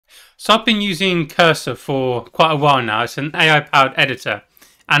So I've been using Cursor for quite a while now. It's an AI-powered editor,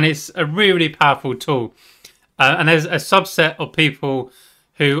 and it's a really powerful tool. And there's a subset of people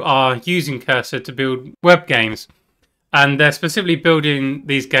who are using Cursor to build web games. And they're specifically building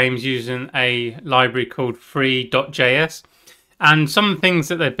these games using a library called free.js. And some of the things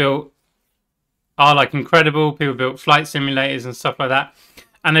that they built are like incredible. People built flight simulators and stuff like that.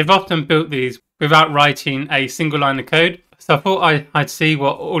 And they've often built these without writing a single line of code. So I thought I'd see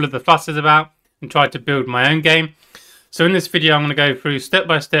what all of the fuss is about and try to build my own game. So in this video, I'm going to go through step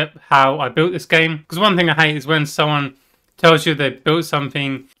by step how I built this game. Because one thing I hate is when someone tells you they built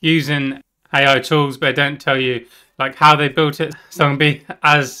something using AI tools, but they don't tell you like how they built it. So I'm going to be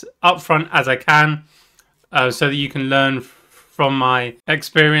as upfront as I can so that you can learn from my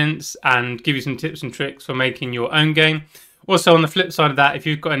experience and give you some tips and tricks for making your own game. Also, on the flip side of that, if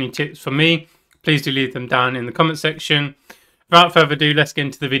you've got any tips for me, please do leave them down in the comment section. Without further ado, let's get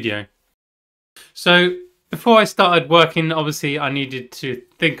into the video. So before I started working, obviously I needed to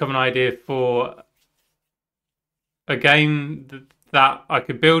think of an idea for a game that I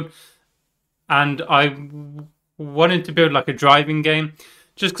could build. And I wanted to build like a driving game,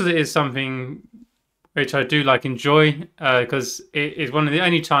 just because it is something which I do like enjoy, because it is one of the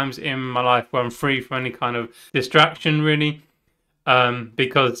only times in my life where I'm free from any kind of distraction, really.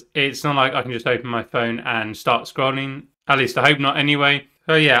 Because it's not like I can just open my phone and start scrolling. At least I hope not anyway.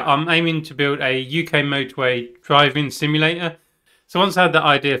 So yeah, I'm aiming to build a UK motorway driving simulator. So once I had that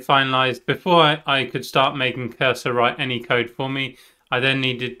idea finalized, before I could start making Cursor write any code for me, I then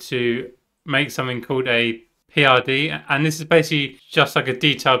needed to make something called a PRD. And this is basically just like a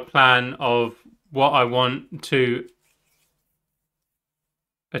detailed plan of what I want to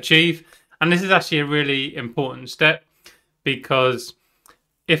achieve. And this is actually a really important step, because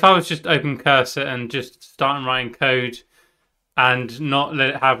if I was just open Cursor and just starting writing code and not let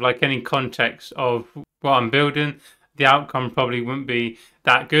it have like any context of what I'm building, the outcome probably wouldn't be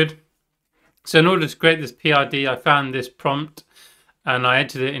that good. So in order to create this PRD, I found this prompt and I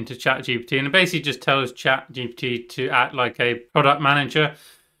entered it into ChatGPT, and it basically just tells ChatGPT to act like a product manager.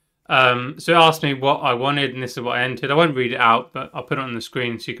 So it asked me what I wanted, and this is what I entered. I won't read it out, but I'll put it on the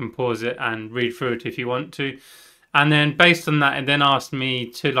screen so you can pause it and read through it if you want to. And then based on that, it then asked me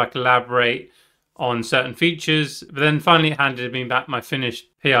to like elaborate on certain features. But then finally it handed me back my finished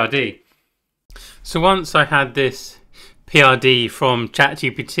PRD. So once I had this PRD from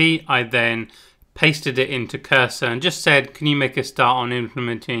ChatGPT, I then pasted it into Cursor and just said, can you make a start on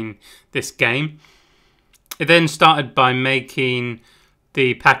implementing this game? It then started by making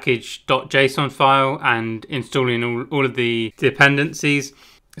the package.json file and installing all of the dependencies.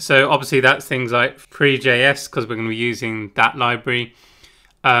 So obviously that's things like free.js, because we're going to be using that library.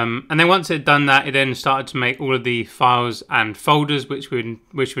 And then once it had done that, it then started to make all of the files and folders which we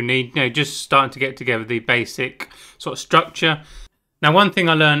need, you know, just starting to get together the basic sort of structure. Now, one thing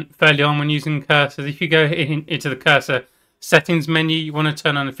I learned fairly on when using Cursor is if you go into the Cursor settings menu, you want to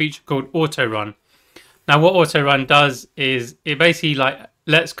turn on a feature called Auto Run. Now, what Auto Run does is it basically like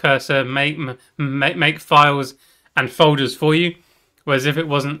lets Cursor make files and folders for you. Whereas if it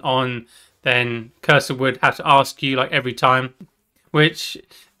wasn't on, then Cursor would have to ask you like every time, which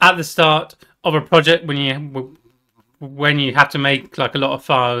at the start of a project when you have to make like a lot of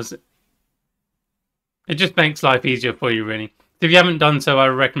files, it just makes life easier for you, really. If you haven't done so, I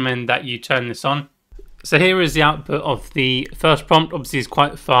recommend that you turn this on. So here is the output of the first prompt. Obviously it's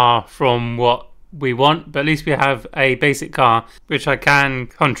quite far from what we want, but at least we have a basic car which I can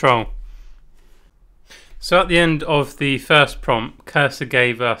control. So at the end of the first prompt, Cursor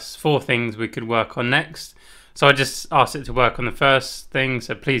gave us 4 things we could work on next. So I just asked it to work on the first thing.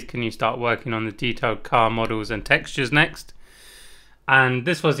 So please can you start working on the detailed car models and textures next? And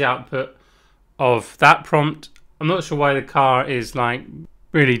this was the output of that prompt. I'm not sure why the car is like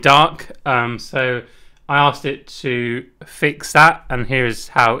really dark. So I asked it to fix that, and here's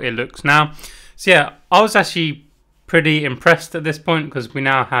how it looks now. So yeah, I was actually pretty impressed at this point, because we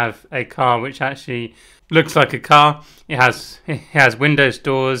now have a car which actually looks like a car. It has windows,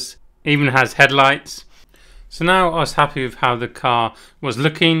 doors, even has headlights. So now I was happy with how the car was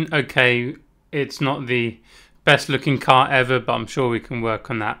looking. Okay, it's not the best looking car ever, but I'm sure we can work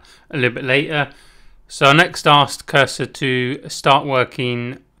on that a little bit later. So I next asked Cursor to start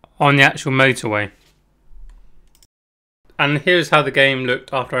working on the actual motorway. And here's how the game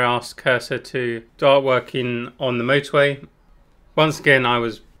looked after I asked Cursor to start working on the motorway. Once again, I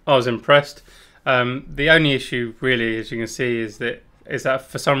was impressed. The only issue really, as you can see, is that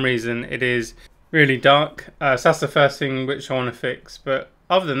for some reason it is really dark. So that's the first thing which I want to fix. But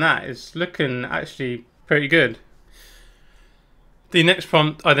other than that, it's looking actually pretty good. The next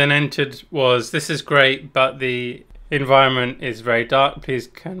prompt I then entered was, "This is great, but the environment is very dark. Please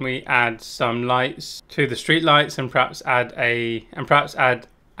can we add some lights to the street lights and perhaps add a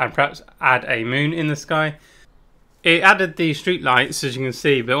moon in the sky?" It added the street lights, as you can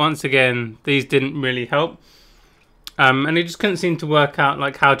see, but once again these didn't really help. And it just couldn't seem to work out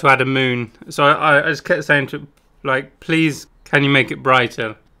like how to add a moon. So I just kept saying to it, like, "Please can you make it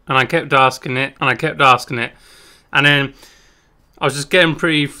brighter?" And I kept asking it and I kept asking it, and then I was just getting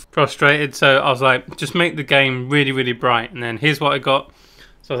pretty frustrated. So I was like, just make the game really, really bright. And then here's what I got.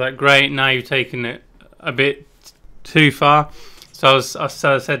 So I was like, great, now you've taken it a bit too far. So I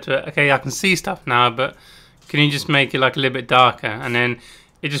said to it, okay, I can see stuff now, but can you just make it like a little bit darker? And then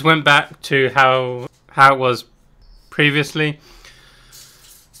it just went back to how it was previously.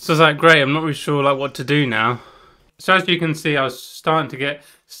 So I was like, great, I'm not really sure like what to do now. So as you can see, I was starting to get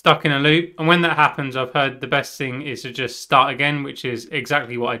stuck in a loop, and when that happens, I've heard the best thing is to just start again, which is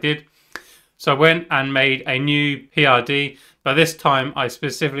exactly what I did. So I went and made a new PRD, but this time I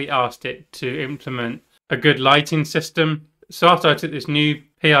specifically asked it to implement a good lighting system. So after I took this new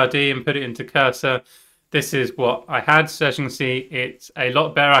PRD and put it into Cursor, this is what I had. So as you can see, it's a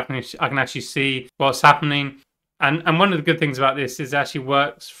lot better. I can actually see what's happening. And one of the good things about this is it actually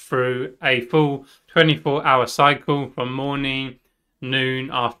works through a full 24-hour cycle from morning,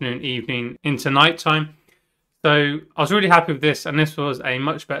 noon, afternoon, evening into nighttime. So I was really happy with this, and this was a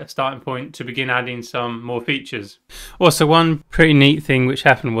much better starting point to begin adding some more features. Also, one pretty neat thing which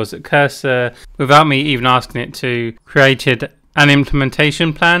happened was that Cursor, without me even asking it to, created an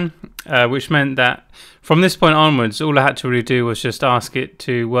implementation plan, which meant that from this point onwards, all I had to really do was just ask it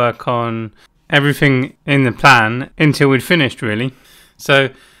to work on everything in the plan until we'd finished, really. So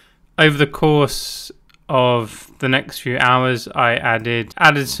over the course of the next few hours, I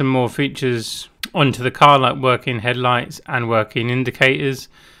added some more features onto the car, like working headlights and working indicators,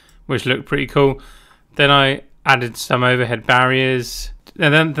 which looked pretty cool. Then I added some overhead barriers,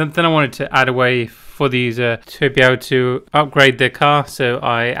 and then I wanted to add a way for the user to be able to upgrade their car, so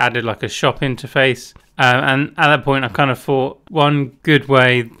I added like a shop interface. And at that point, I kind of thought one good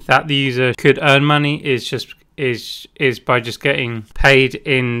way that the user could earn money is by just getting paid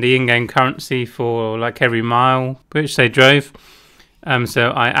in the in-game currency for like every mile which they drove. So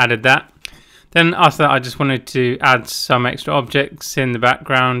I added that. Then after that, I just wanted to add some extra objects in the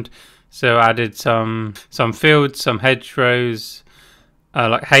background. So I added some fields, some hedgerows,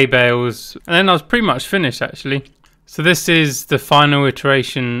 like hay bales, and then I was pretty much finished actually. So this is the final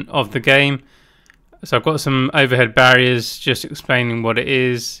iteration of the game. So I've got some overhead barriers, just explaining what it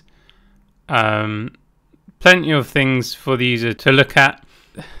is. Plenty of things for the user to look at.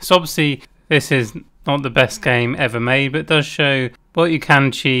 So obviously this is not the best game ever made, but it does show what you can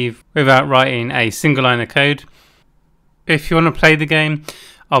achieve without writing a single line of code. If you want to play the game,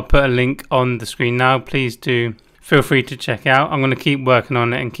 I'll put a link on the screen now. Please do feel free to check out. I'm going to keep working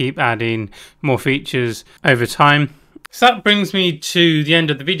on it and keep adding more features over time. So that brings me to the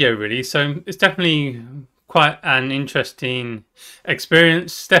end of the video, really. So it's definitely quite an interesting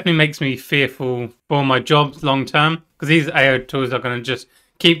experience. Definitely makes me fearful for my jobs long term, because these AI tools are going to just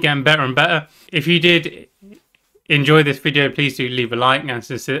keep getting better and better. If you did enjoy this video, please do leave a like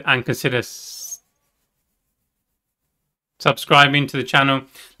and consider subscribing to the channel.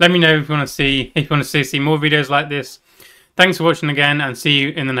 Let me know if you want to see more videos like this. Thanks for watching again, and see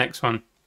you in the next one.